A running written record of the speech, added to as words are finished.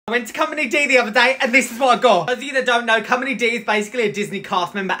I went to Company D the other day and this is what I got. Those of you that don't know, Company D is basically a Disney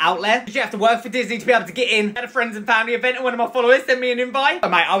cast member outlet. You have to work for Disney to be able to get in. At a friends and family event and one of my followers sent me an invite. Oh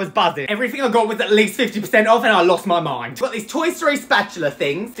mate, I was buzzing. Everything I got was at least 50% off and I lost my mind. Got these Toy Story spatula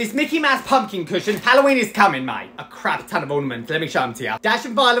things, this Mickey Mouse pumpkin cushion. Halloween is coming, mate. A crap ton of ornaments. Let me show them to you. Dash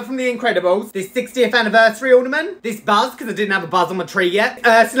and Violet from The Incredibles. This 60th anniversary ornament. This Buzz, because I didn't have a Buzz on my tree yet.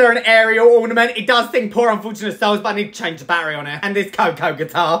 Ursula and Ariel ornament. It does sing Poor Unfortunate Souls, but I need to change the battery on it. And this Coco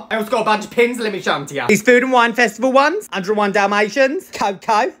guitar. I also got a bunch of pins. Let me show them to you. These Food and Wine Festival ones. 101 Dalmatians.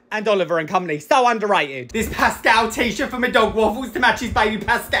 Coco. And Oliver and Company. So underrated. This Pascal t-shirt for my dog Waffles to match his baby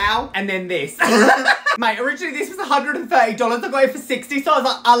Pascal. And then this. Mate, originally this was $130. I got it for 60, so I was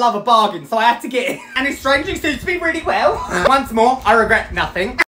like, I love a bargain. So I had to get it. And it strangely suits me really well. Once more, I regret nothing.